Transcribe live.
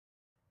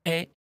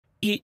에,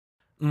 이,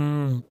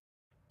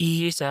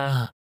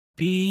 이사,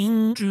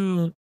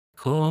 빙주,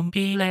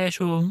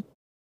 컴필레이션.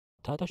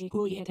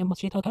 다다시구에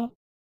대마시다가,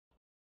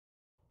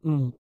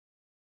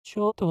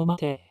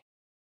 쇼토마테.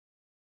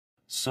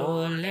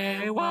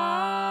 솔레와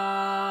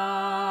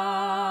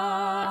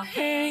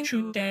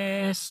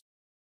행주데스.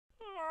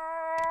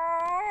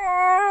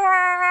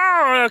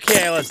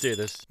 Okay, let's do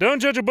this.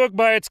 Don't judge a book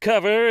by its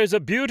cover is a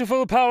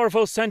beautiful,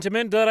 powerful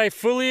sentiment that I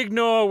fully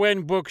ignore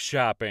when book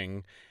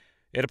shopping.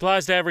 It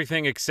applies to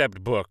everything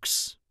except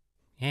books.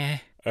 Yeah.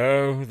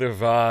 Oh, the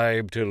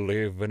vibe to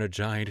live in a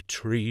giant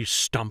tree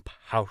stump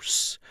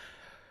house.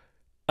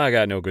 I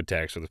got no good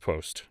tags for the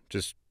post.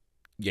 Just,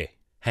 yeah.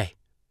 Hey,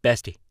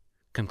 bestie,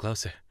 come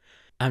closer.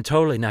 I'm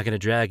totally not gonna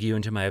drag you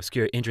into my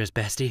obscure interest,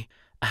 bestie.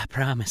 I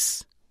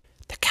promise.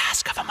 The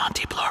cask of a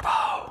Monte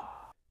Blorbo.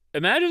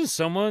 Imagine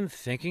someone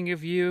thinking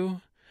of you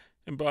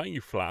and buying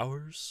you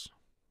flowers.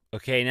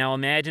 Okay, now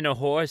imagine a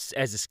horse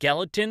as a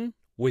skeleton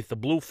with a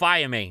blue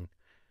fire mane.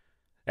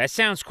 That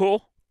sounds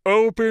cool.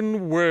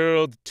 Open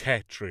world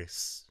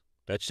Tetris.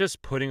 That's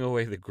just putting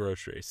away the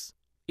groceries.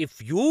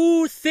 If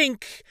you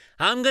think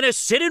I'm gonna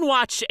sit and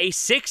watch a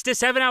 6 to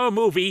 7 hour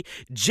movie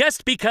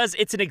just because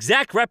it's an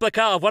exact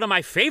replica of one of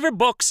my favorite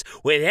books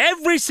with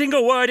every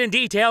single word and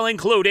detail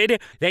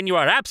included, then you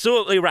are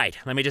absolutely right.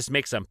 Let me just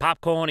make some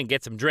popcorn and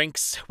get some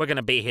drinks. We're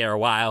gonna be here a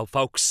while,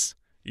 folks.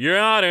 Your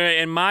Honor,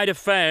 in my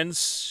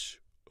defense,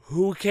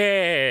 who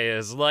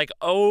cares? Like,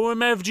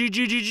 OMFG,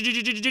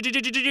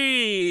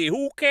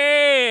 who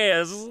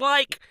cares?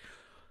 Like,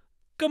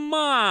 come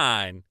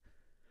on.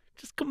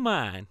 Just come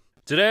on.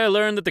 Today I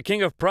learned that the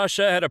King of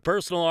Prussia had a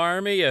personal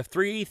army of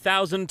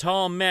 3,000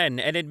 tall men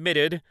and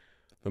admitted,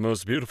 the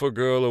most beautiful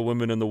girl or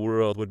woman in the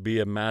world would be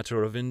a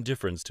matter of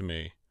indifference to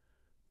me.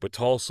 But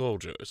tall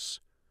soldiers,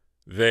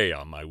 they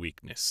are my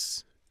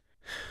weakness.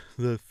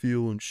 That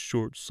feeling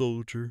short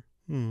soldier.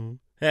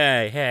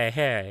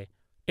 Hey.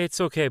 It's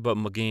okay, but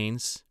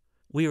McGeans.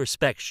 We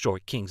respect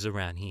short kings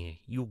around here.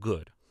 You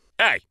good.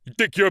 Hey, you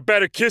think you're a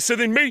better kisser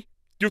than me?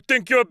 You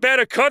think you're a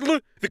better cuddler?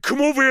 Then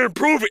come over here and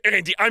prove it,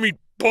 Andy. I mean,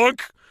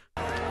 bunk.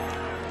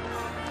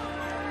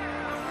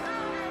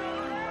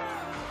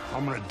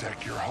 I'm gonna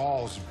deck your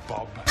halls,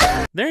 bub.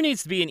 There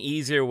needs to be an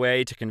easier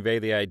way to convey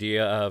the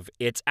idea of,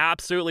 it's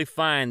absolutely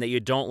fine that you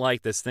don't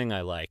like this thing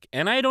I like,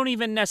 and I don't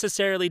even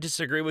necessarily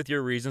disagree with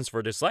your reasons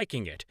for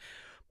disliking it,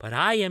 but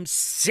I am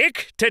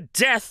sick to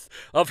death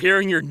of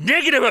hearing your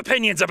negative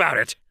opinions about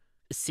it.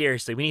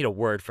 Seriously, we need a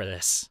word for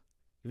this.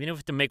 Even if we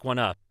have to make one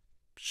up.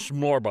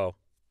 Schmorbo.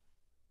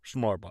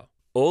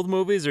 Old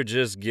movies are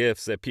just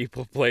gifts that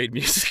people played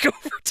music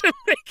over to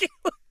make it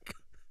look.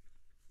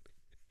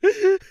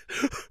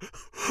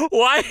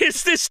 Why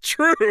is this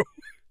true?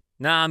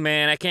 Nah,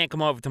 man, I can't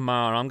come over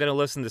tomorrow. I'm gonna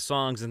listen to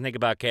songs and think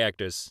about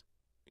characters.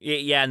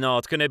 Yeah, no,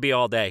 it's gonna be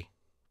all day.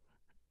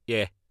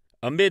 Yeah.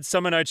 A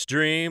Midsummer Night's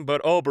Dream,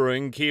 but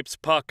Oberyn keeps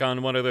Puck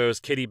on one of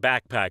those kitty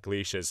backpack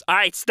leashes. All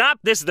right, stop.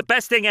 This is the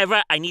best thing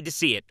ever. I need to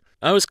see it.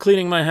 I was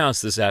cleaning my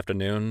house this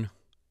afternoon.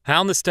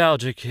 How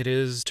nostalgic it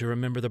is to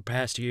remember the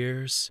past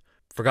years,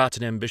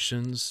 forgotten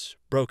ambitions,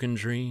 broken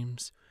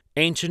dreams,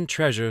 ancient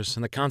treasures,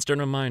 and the constant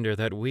reminder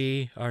that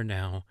we are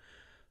now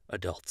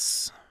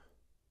adults.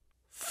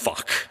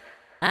 Fuck.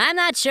 I'm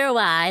not sure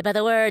why, but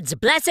the words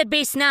 "Blessed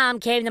be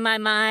Snom" came to my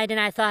mind, and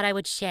I thought I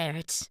would share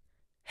it.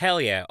 Hell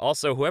yeah.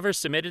 Also, whoever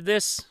submitted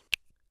this,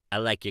 I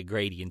like your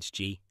gradients,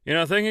 G. you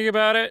know, thinking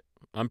about it,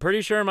 I'm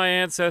pretty sure my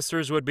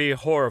ancestors would be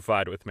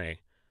horrified with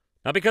me.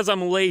 Not because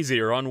I'm lazy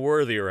or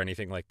unworthy or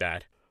anything like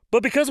that,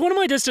 but because one of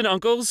my distant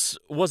uncles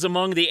was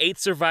among the 8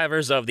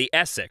 survivors of the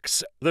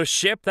Essex, the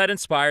ship that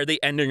inspired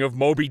the ending of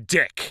Moby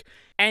Dick,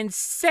 and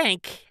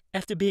sank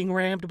after being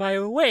rammed by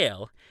a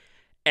whale.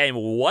 And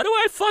what do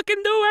I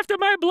fucking do after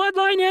my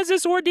bloodline has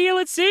this ordeal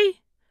at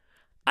sea?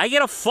 I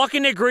get a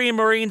fucking degree in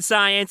marine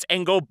science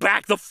and go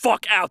back the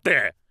fuck out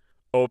there.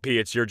 OP,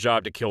 it's your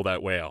job to kill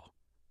that whale.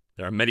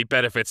 There are many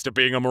benefits to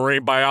being a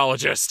marine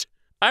biologist.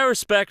 I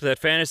respect that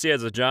fantasy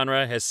as a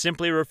genre has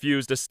simply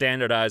refused to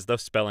standardize the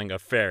spelling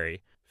of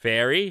fairy.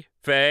 Fairy,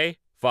 fae,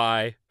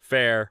 fi,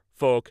 fair,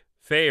 folk,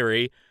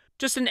 fairy.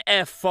 Just an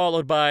F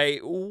followed by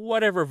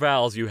whatever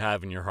vowels you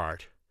have in your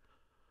heart.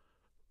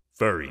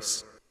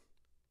 Furries.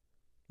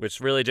 Which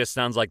really just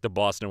sounds like the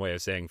Boston way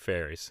of saying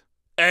fairies.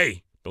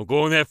 Hey, don't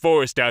go in that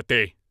forest out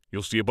there.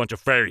 You'll see a bunch of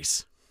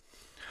fairies.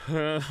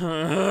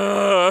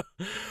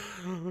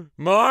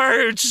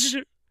 March!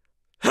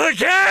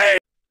 Okay!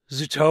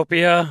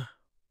 Zootopia?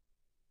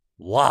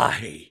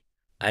 Why?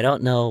 I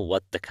don't know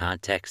what the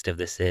context of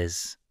this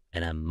is,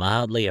 and I'm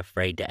mildly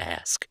afraid to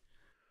ask.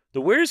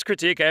 The weirdest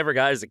critique I ever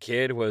got as a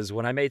kid was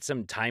when I made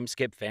some time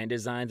skip fan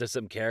designs of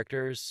some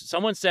characters.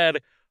 Someone said,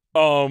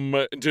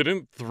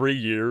 didn't 3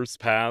 years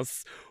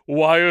pass?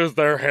 Why is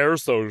their hair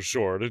so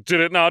short?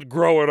 Did it not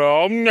grow at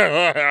all?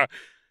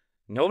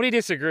 Nobody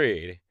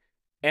disagreed.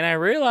 And I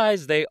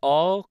realized they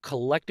all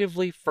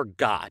collectively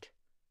forgot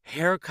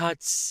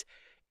haircuts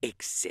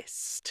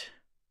exist.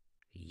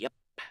 Yep.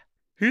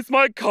 He's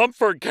my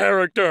comfort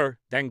character.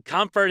 Then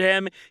comfort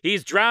him.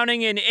 He's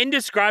drowning in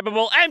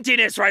indescribable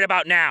emptiness right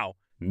about now.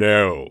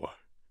 No,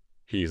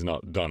 he's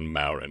not done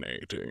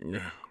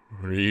marinating.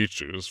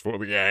 Reaches for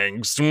the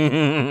angst.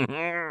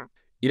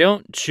 You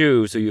don't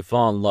choose who you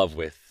fall in love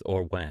with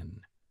or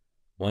when.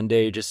 One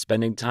day you're just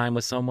spending time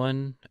with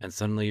someone, and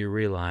suddenly you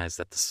realize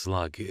that the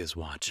slug is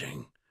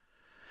watching.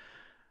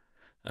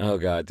 Oh,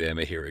 god damn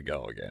it, here we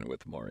go again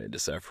with more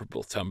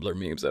indecipherable Tumblr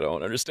memes I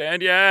don't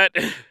understand yet.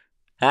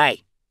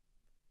 Hey,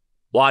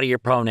 what are your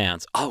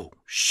pronouns? Oh,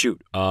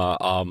 shoot.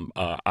 I'm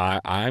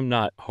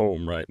not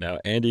home right now.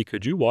 Andy,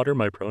 could you water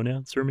my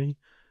pronouns for me?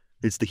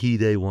 It's the he,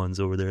 they ones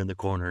over there in the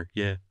corner,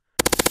 yeah.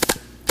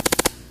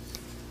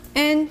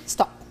 And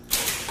stop.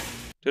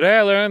 Today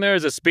I learned there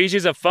is a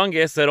species of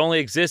fungus that only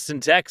exists in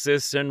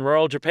Texas and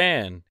rural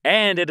Japan,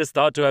 and it is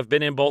thought to have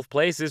been in both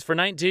places for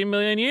 19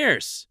 million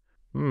years.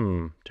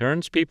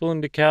 Turns people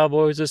into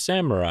cowboys or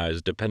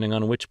samurais depending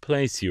on which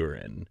place you're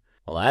in.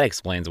 Well, that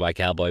explains why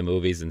cowboy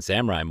movies and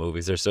samurai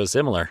movies are so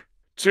similar.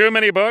 Too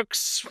many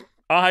books?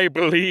 I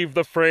believe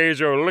the phrase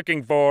you're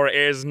looking for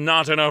is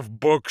not enough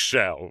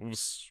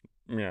bookshelves.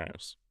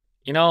 Yes.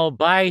 You know,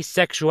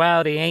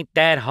 bisexuality ain't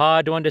that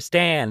hard to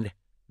understand.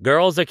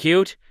 Girls are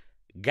cute.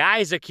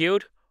 Guys are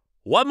cute.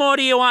 What more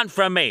do you want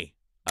from me?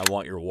 I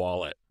want your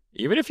wallet.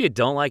 Even if you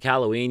don't like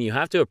Halloween, you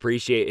have to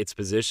appreciate its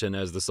position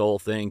as the sole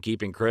thing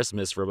keeping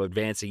Christmas from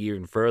advancing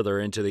even further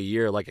into the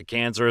year like a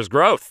cancerous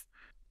growth.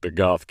 The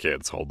goth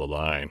kids hold the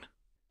line.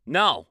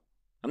 No,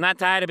 I'm not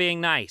tired of being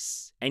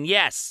nice. And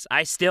yes,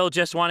 I still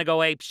just want to go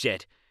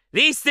apeshit.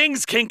 These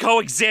things can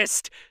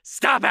coexist.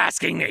 Stop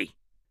asking me.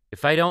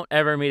 If I don't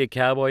ever meet a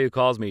cowboy who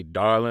calls me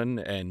darlin'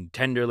 and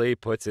tenderly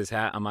puts his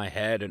hat on my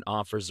head and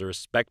offers a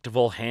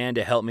respectful hand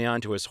to help me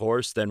onto his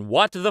horse, then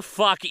what the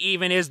fuck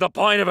even is the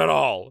point of it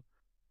all?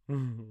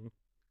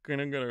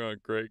 Gonna go on a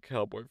great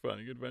cowboy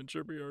finding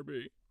adventure,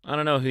 BRB. I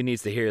don't know who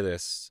needs to hear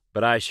this,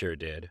 but I sure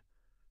did.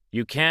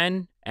 You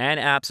can and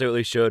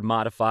absolutely should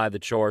modify the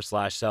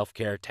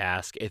chore/self-care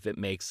task if it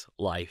makes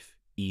life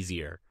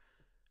easier.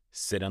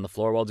 Sit on the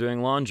floor while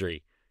doing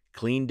laundry.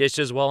 Clean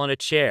dishes while in a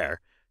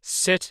chair.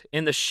 Sit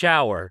in the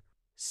shower.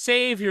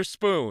 Save your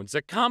spoons.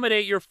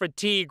 Accommodate your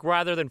fatigue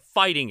rather than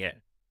fighting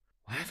it.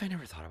 Why have I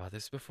never thought about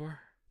this before?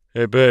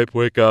 Hey babe,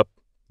 wake up.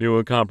 New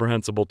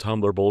incomprehensible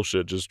Tumblr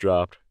bullshit just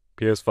dropped.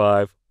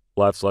 PS5,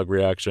 Live Slug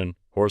Reaction,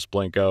 Horse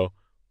Blinko,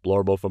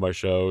 Blorble for my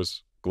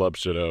shows, Glub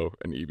Shido,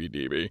 and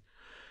EBDB.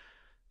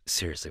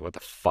 Seriously, what the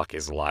fuck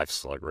is Live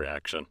Slug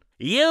Reaction?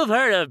 You've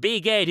heard of Be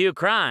Gay Do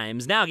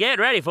Crimes. Now get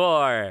ready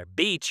for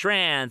Be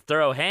Trans,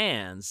 Throw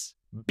Hands.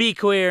 Be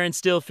queer and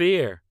still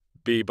fear.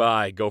 Be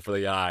bi, go for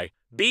the eye.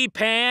 Be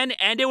pan,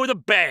 end it with a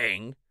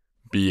bang.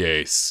 Be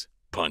ace,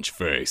 punch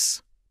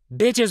face.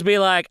 Bitches be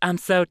like, I'm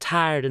so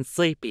tired and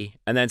sleepy,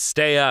 and then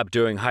stay up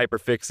doing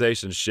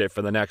hyperfixation shit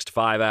for the next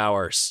 5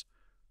 hours.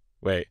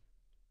 Wait.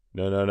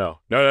 No.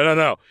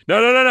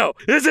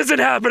 This isn't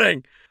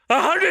happening.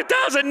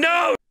 100,000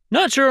 no!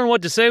 Not sure on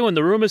what to say when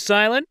the room is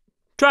silent?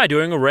 Try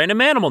doing a random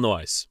animal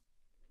noise.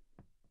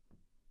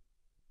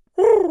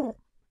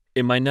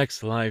 In my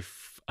next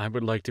life, I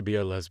would like to be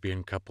a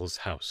lesbian couple's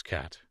house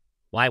cat.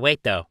 Why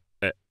wait, though?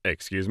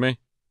 Excuse me?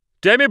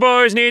 Demi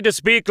boys need to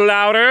speak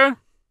louder.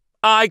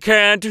 I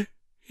can't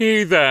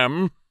hear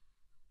them.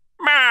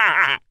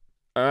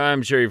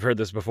 I'm sure you've heard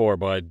this before,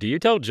 but do you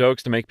tell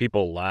jokes to make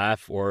people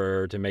laugh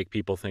or to make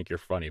people think you're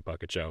funny,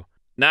 Bucket Show?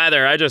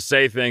 Neither. I just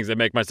say things that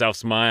make myself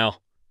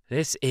smile.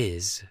 This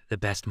is the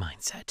best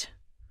mindset.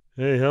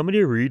 Hey, how many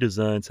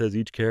redesigns has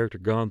each character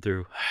gone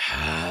through?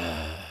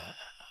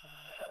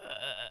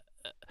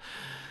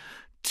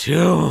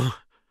 Too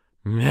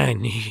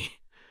many.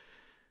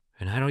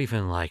 And I don't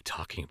even like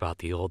talking about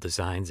the old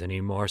designs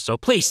anymore, so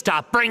please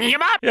stop bringing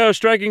them up! Yo,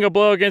 striking a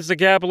blow against the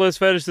capitalist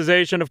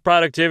fetishization of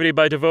productivity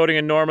by devoting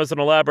enormous and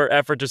elaborate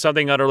effort to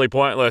something utterly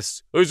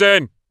pointless. Who's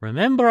in?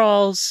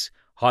 Rememberals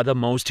are the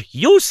most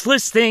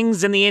useless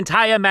things in the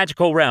entire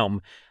magical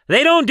realm.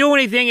 They don't do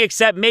anything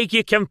except make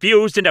you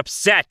confused and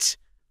upset.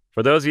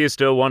 For those of you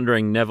still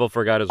wondering, Neville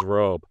forgot his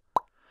robe.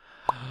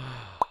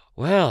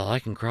 Well, I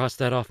can cross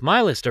that off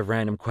my list of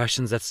random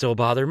questions that still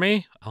bother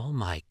me. Oh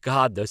my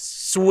god, the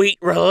sweet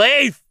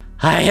relief!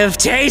 I have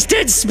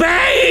tasted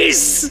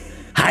space!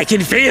 I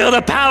can feel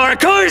the power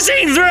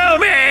coursing through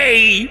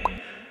me!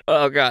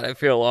 Oh god, I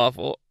feel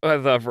awful.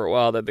 I thought for a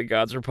while that the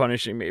gods were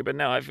punishing me, but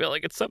now I feel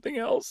like it's something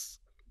else.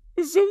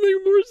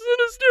 Something more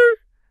sinister.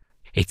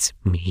 It's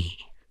me.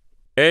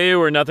 AU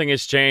where nothing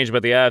has changed,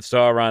 but the eye of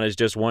Sauron is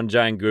just one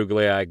giant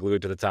googly eye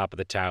glued to the top of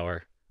the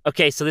tower.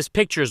 Okay, so this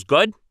picture is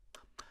good,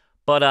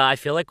 but I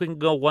feel like we can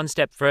go one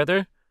step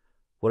further.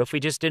 What if we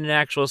just did an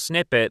actual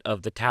snippet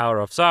of the Tower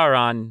of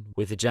Sauron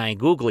with a giant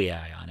googly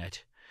eye on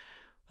it?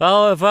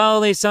 Oh, if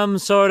only some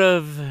sort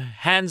of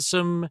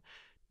handsome,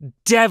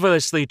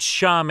 devilishly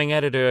charming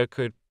editor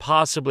could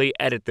possibly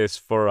edit this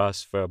for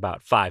us for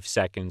about 5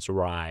 seconds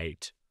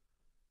right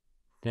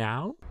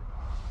now.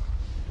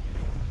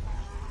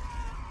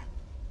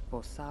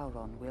 For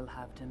Sauron will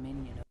have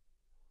dominion.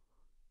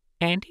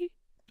 Andy?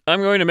 I'm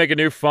going to make a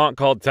new font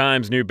called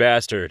Times New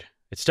Bastard.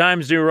 It's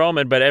Times New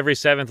Roman, but every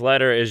 7th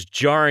letter is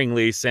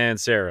jarringly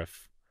sans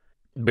serif.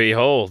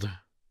 Behold.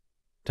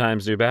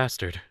 Times New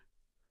Bastard.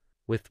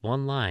 With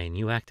one line,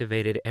 you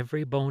activated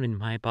every bone in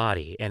my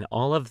body, and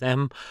all of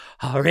them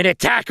are in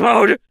attack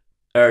mode!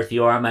 Earth,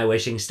 you are my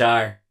wishing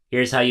star.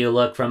 Here's how you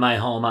look from my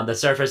home on the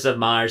surface of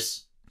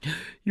Mars.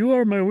 You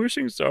are my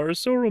wishing star is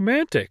so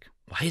romantic.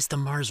 Why is the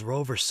Mars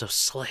rover so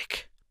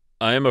slick?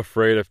 I am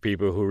afraid of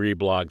people who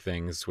reblog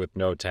things with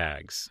no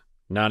tags.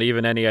 Not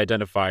even any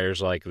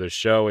identifiers like the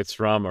show it's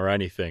from or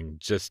anything.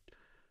 Just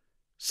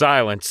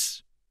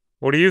silence.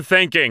 What are you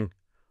thinking?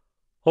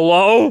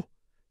 Hello?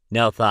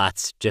 No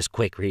thoughts, just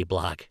quick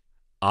reblog.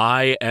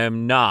 I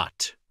am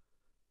not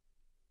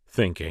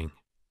thinking.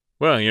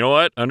 Well, you know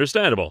what?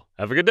 Understandable.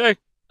 Have a good day.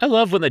 I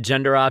love when the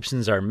gender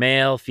options are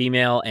male,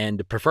 female,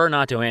 and prefer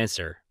not to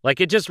answer. Like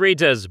it just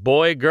reads as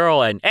boy,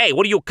 girl, and hey,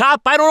 what are you,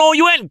 cop? I don't owe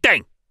you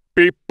anything!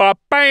 Beep, bop,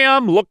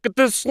 bam, look at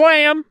the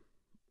slam.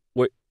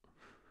 Wait,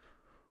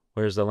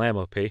 where's the lamb,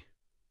 OP?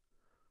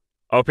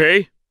 OP?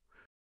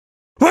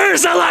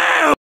 Where's the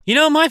lamb? You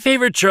know, my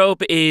favorite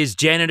trope is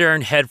janitor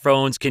in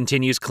headphones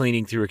continues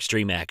cleaning through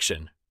extreme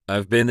action.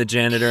 I've been the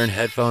janitor in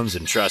headphones,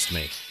 and trust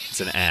me,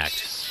 it's an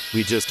act.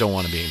 We just don't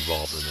want to be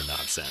involved in the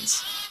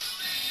nonsense.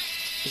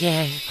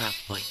 Yeah,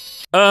 probably.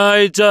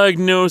 I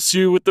diagnose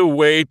you with the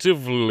weight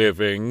of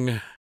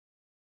living.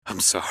 I'm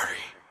sorry.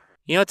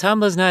 You know,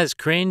 Tumblr's not as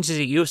cringe as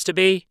it used to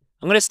be.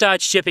 I'm gonna start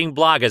shipping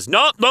bloggers.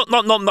 No,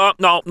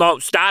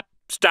 stop.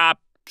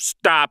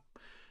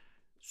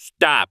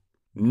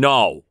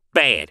 No,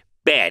 bad.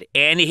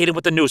 And he hit him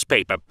with the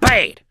newspaper.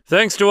 Bad.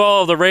 Thanks to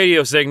all of the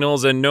radio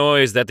signals and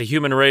noise that the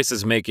human race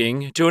is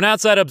making, to an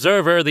outside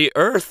observer, the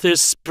Earth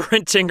is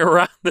sprinting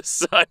around the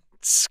sun,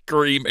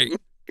 screaming.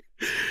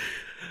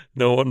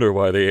 No wonder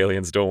why the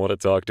aliens don't want to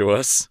talk to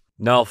us.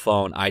 No,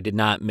 phone, I did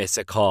not miss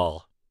a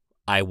call.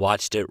 I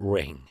watched it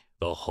ring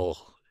the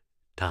whole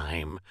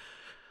time.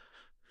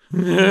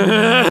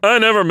 I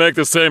never make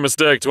the same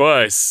mistake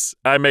twice.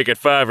 I make it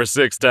 5 or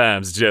 6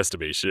 times just to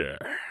be sure.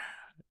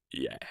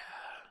 Yeah.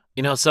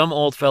 You know, some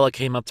old fella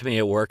came up to me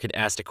at work and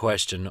asked a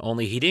question,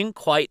 only he didn't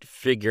quite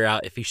figure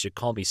out if he should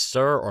call me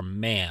sir or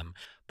ma'am.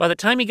 By the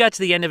time he got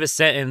to the end of his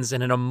sentence,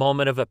 and in a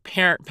moment of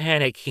apparent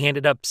panic, he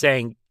ended up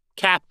saying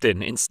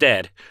captain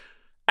instead.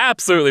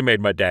 Absolutely made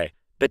my day.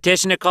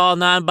 Petition to call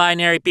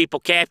non-binary people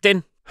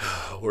captain?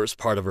 Worst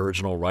part of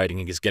original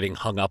writing is getting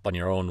hung up on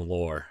your own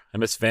lore. I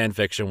miss fan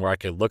fiction where I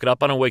could look it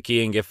up on a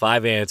wiki and get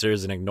 5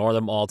 answers and ignore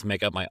them all to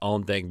make up my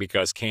own thing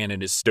because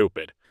canon is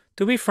stupid.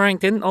 To be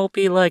frank, didn't OP,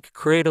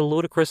 create a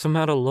ludicrous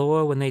amount of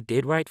lore when they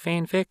did write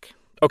fanfic?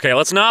 Okay,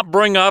 let's not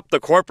bring up the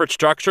corporate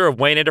structure of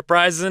Wayne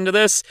Enterprises into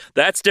this.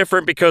 That's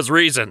different because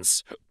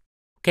reasons.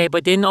 Okay,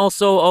 but didn't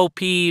also OP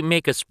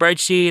make a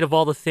spreadsheet of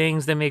all the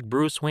things that make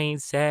Bruce Wayne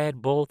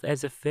sad, both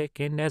as a fic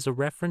and as a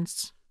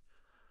reference?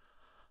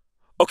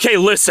 Okay,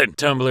 listen!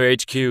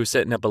 Tumblr HQ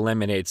setting up a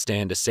lemonade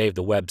stand to save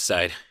the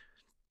website.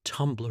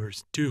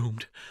 Tumblr's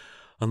doomed.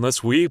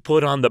 Unless we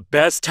put on the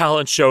best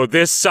talent show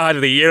this side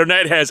of the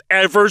internet has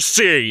ever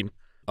seen.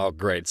 Oh,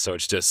 great, so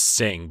it's just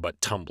Sing,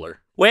 but Tumblr.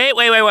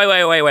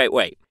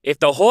 Wait. If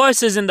the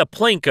horse is in the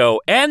Plinko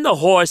and the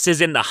horse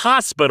is in the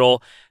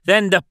hospital,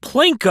 then the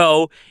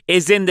Plinko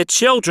is in the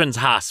children's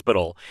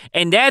hospital.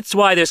 And that's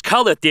why there's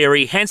color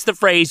theory, hence the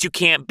phrase, you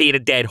can't beat a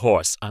dead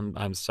horse.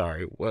 I'm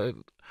sorry, what?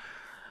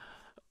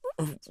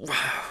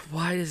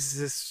 Why does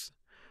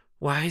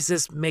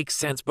this make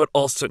sense but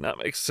also not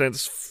make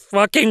sense?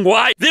 Fucking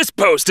why? This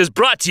post is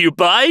brought to you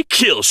by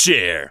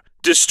Killshare.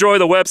 Destroy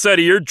the website of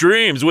your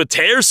dreams with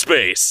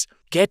Tearspace.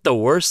 Get the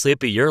worst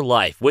sleep of your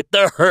life with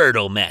the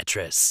Hurdle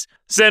mattress.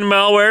 Send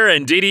malware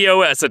and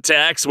DDoS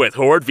attacks with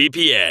Horde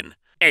VPN.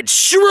 And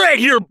shred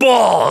your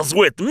balls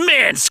with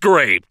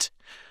Manscaped.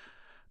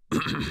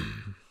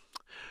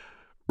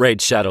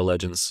 Raid Shadow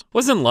Legends.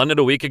 Was in London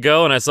a week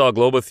ago and I saw a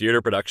global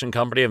theater production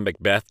company of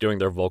Macbeth doing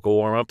their vocal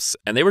warm-ups,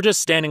 and they were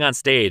just standing on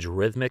stage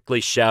rhythmically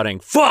shouting,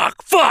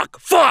 fuck, fuck,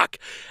 fuck,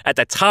 at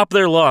the top of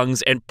their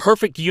lungs in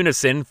perfect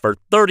unison for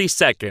 30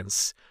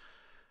 seconds.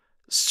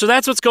 So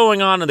that's what's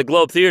going on in the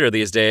Globe Theater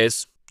these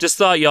days. Just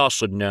thought y'all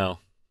should know.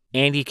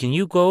 Andy, can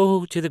you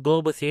go to the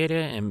Global Theater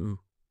and,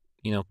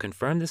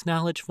 confirm this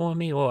knowledge for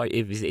me, or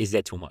is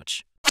that too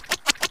much?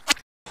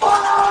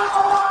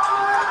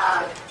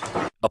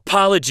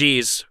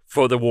 Apologies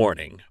for the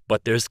warning,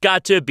 but there's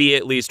got to be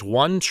at least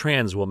one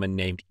trans woman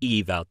named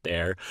Eve out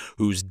there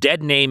whose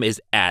dead name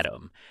is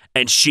Adam,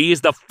 and she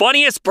is the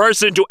funniest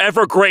person to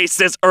ever grace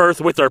this earth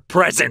with her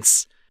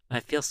presence. I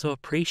feel so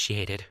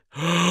appreciated.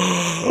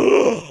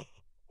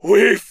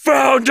 We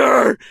found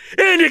her!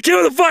 And you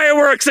kill the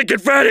fireworks and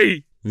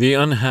confetti! The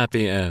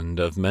unhappy end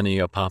of many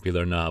a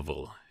popular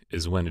novel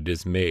is when it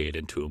is made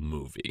into a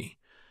movie.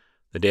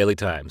 The Daily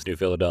Times, New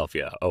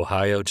Philadelphia,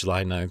 Ohio,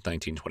 July 9th,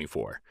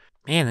 1924.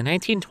 Man, the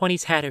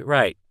 1920s had it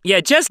right.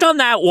 Yeah, just on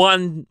that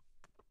one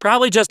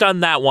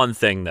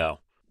thing, though.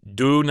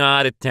 Do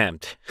not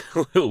attempt.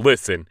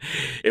 Listen,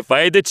 if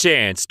I had the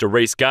chance to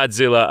race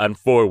Godzilla on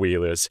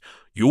 4-wheelers,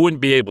 you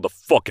wouldn't be able to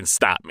fucking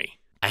stop me.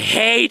 I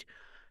hate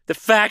the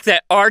fact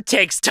that art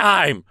takes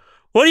time.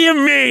 What do you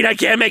mean I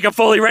can't make a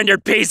fully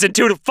rendered piece in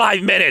 2 to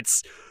 5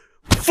 minutes?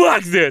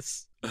 Fuck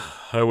this.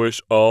 I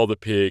wish all the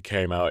pee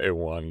came out in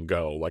one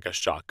go, like a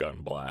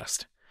shotgun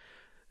blast.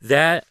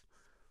 That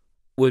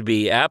would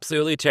be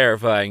absolutely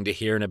terrifying to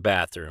hear in a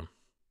bathroom.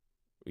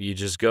 You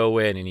just go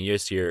in and you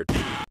just hear,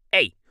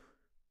 hey,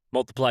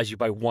 multiplies you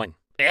by 1.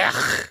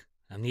 Ugh,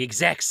 I'm the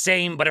exact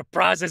same, but a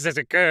process has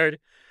occurred.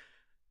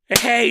 I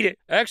hate it.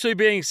 Actually,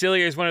 being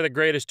silly is one of the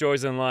greatest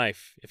joys in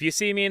life. If you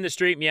see me in the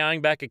street meowing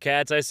back at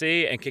cats I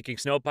see and kicking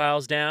snow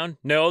piles down,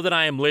 know that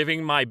I am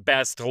living my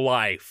best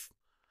life.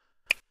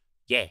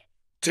 Yeah.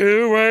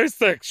 2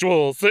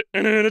 asexuals sitting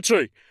in a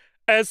tree.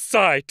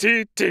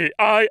 SITTING.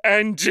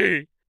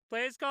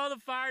 Please call the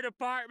fire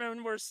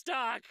department. We're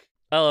stuck.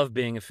 I love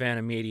being a fan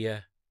of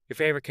media. Your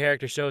favorite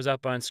character shows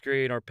up on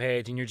screen or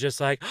page and you're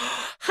just like,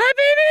 hi,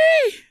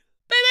 baby!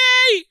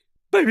 Baby!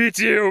 Baby, it's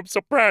you. I'm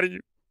so proud of you.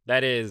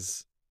 That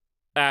is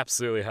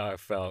absolutely how I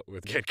felt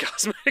with Kid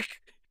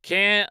Cosmic.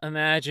 Can't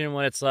imagine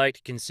what it's like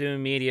to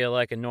consume media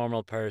like a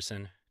normal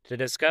person. To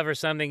discover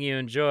something you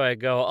enjoy,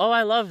 go, oh,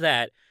 I love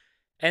that,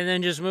 and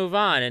then just move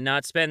on and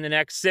not spend the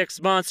next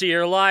 6 months of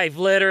your life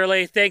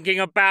literally thinking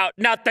about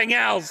nothing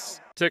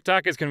else.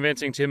 TikTok is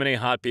convincing too many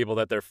hot people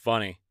that they're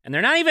funny. And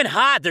they're not even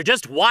hot, they're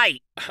just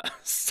white.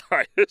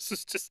 Sorry, this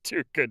is just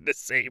too good to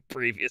say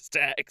previous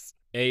tags.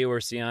 AU or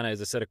Cyana is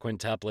a set of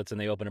quintuplets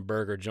and they open a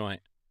burger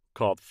joint.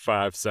 Called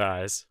 5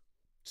 Size.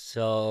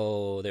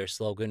 So their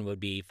slogan would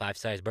be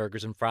 5-size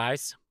burgers and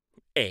fries?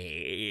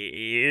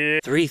 Hey.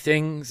 3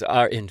 things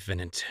are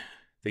infinite: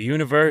 the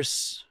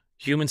universe,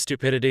 human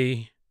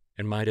stupidity,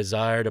 and my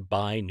desire to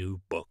buy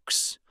new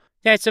books.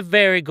 That's a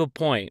very good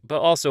point,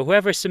 but also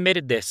whoever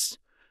submitted this,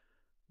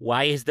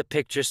 why is the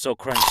picture so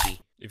crunchy?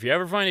 If you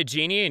ever find a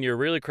genie and you're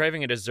really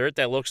craving a dessert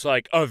that looks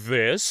like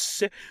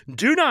this,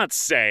 do not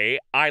say,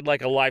 I'd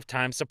like a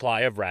lifetime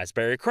supply of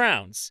raspberry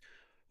crowns.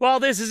 While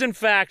this is in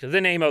fact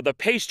the name of the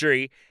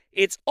pastry,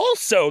 it's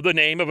also the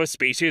name of a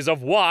species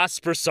of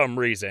wasp for some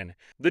reason.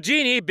 The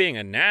genie, being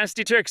a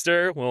nasty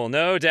trickster, will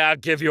no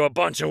doubt give you a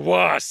bunch of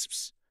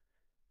wasps.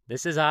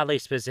 This is oddly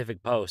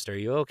specific post. Are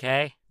you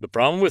okay? The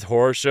problem with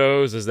horror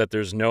shows is that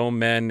there's no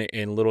men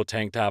in little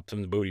tank tops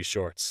and booty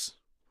shorts.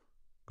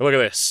 Look at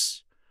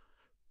this.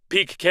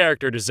 Peak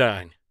character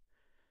design.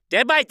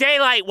 Dead by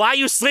Daylight, why are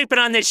you sleeping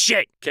on this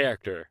shit?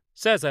 Character.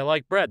 Says I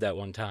like bread that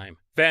one time.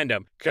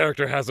 Fandom.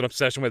 Character has an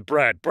obsession with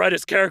bread. Bread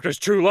is character's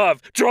true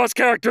love. Draws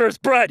character as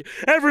bread.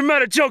 Every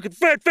meta joke and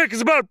fanfic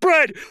is about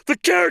bread. The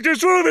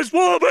character's room is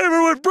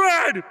wallpaper with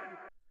bread!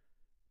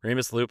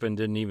 Remus Lupin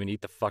didn't even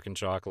eat the fucking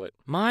chocolate.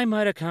 My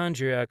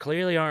mitochondria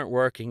clearly aren't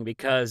working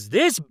because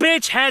this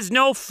bitch has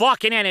no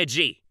fucking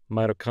energy.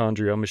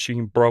 Mitochondria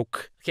machine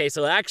broke. Okay,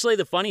 so actually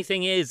the funny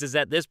thing is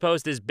that this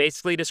post is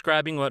basically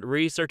describing what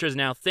researchers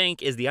now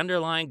think is the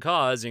underlying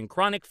cause in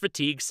chronic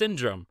fatigue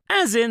syndrome.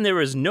 As in, there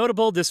is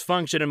notable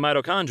dysfunction in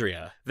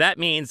mitochondria. That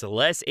means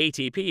less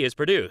ATP is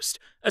produced,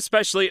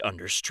 especially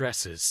under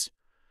stresses.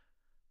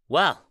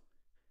 Well,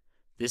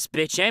 this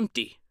bitch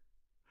empty.